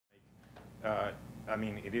I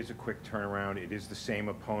mean, it is a quick turnaround. It is the same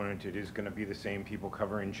opponent. It is going to be the same people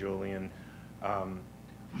covering Julian.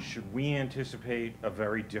 Should we anticipate a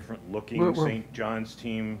very different looking St. John's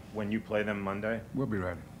team when you play them Monday? We'll be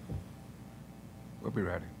ready. We'll be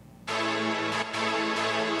ready.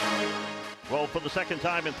 Well, for the second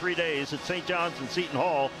time in 3 days, it's St. John's and Seton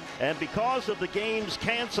Hall. And because of the game's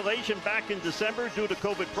cancellation back in December due to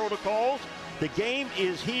COVID protocols, the game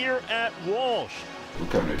is here at Walsh. We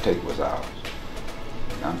come to take what's ours.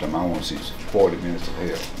 I'm talking, I want to see 40 minutes of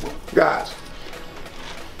hell. Guys,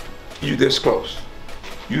 you this close.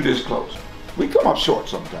 You this close. We come up short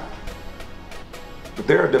sometimes. But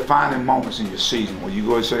there are defining moments in your season where you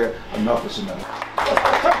go and say, enough is enough.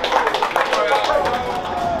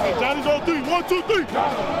 Johnny's on three. 1, 2, 3.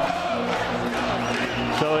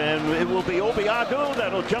 So, and it will be Obiago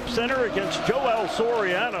that'll jump center against Joel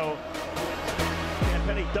Soriano.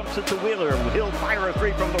 Penny dumps it to Wheeler. He'll fire a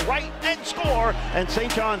three from the right and score. And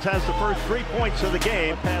St. John's has the first 3 points of the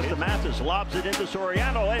game. Pass to Mathis, lobs it into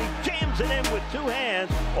Soriano, and he jams it in with 2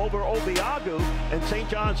 hands over Obiagu. And St.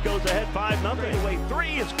 John's goes ahead 5-0. Anyway,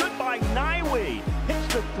 3 is good by Niwe.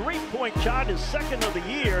 Hits the 3-point shot, his second of the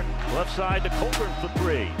year. Left side to Colburn for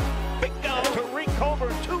 3. Bingo! Tariq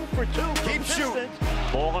Colburn 2 for 2. Keep shooting.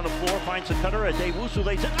 Ball on the floor, finds a cutter. Adewusu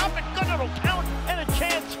lays it up and good. It'll count. And a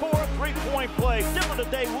chance for a 3-point play. Dylan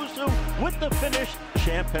Adewusu with the finish.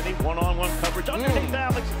 Champagny one-on-one coverage underneath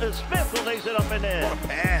Alex Smith, who lays it up and in. What a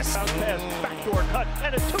pass. Out pass, backdoor cut,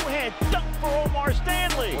 and a 2-hand dunk for Omar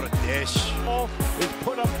Stanley. What a dish. Ball is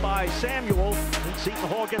put up by Samuel. And Seton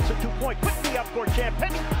Hall gets a 2-point. Quickly up court.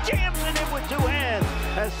 Champagny jams it in with 2 hands.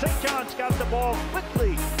 As St. John's got the ball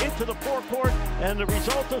quickly into the forecourt, and the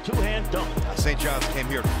result a 2-hand dunk. St. John's came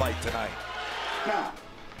here to fight tonight. Now,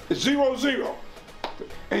 it's 0-0.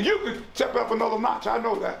 And you could step up another notch, I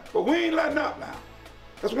know that. But we ain't letting up now.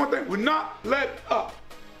 That's one thing, we're not letting up.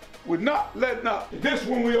 We're not letting up. This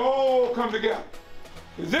when we all come together.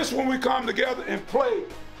 This when we come together and play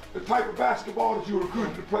the type of basketball that you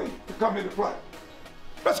recruited to play, to come into play.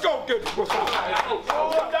 Let's go get this.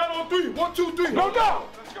 Down on 3. 1, 2, 3. No doubt.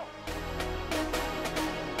 Let's go.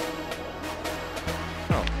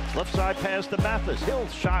 Left side pass to Mathis. He'll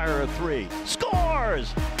shire a 3.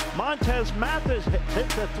 Scores! Montez Mathis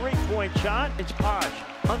hits a 3-point shot. It's Posh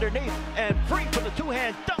underneath and free for the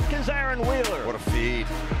 2-hand dunk is Aaron Wheeler. What a feed.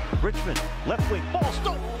 Richmond, left wing, ball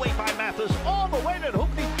stolen away by Mathis all the way to the hoop.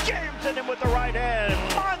 He jams it in with the right hand.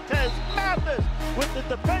 Montez Mathis with the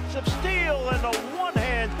defensive steal and a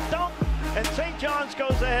 1-hand dunk. And St. John's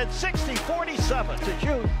goes ahead 60-47 to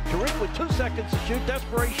shoot. Tariq with 2 seconds to shoot.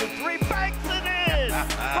 Desperation 3, banks it in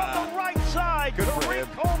from the right side. Tariq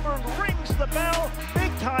Colburn rings the bell.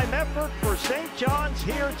 Big time effort for St. John's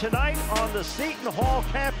here tonight on the Seton Hall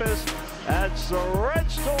campus. That's the Red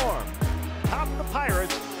Storm. Top the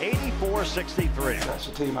Pirates, 84-63. That's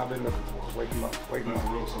the team I've been looking for. Wake them up. Wake them up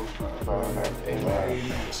real so. Amen.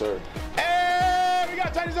 Yes, sir. Hey, we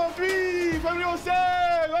got Chinese on 3. Family on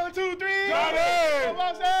 7. 1, 2, 3. Got it.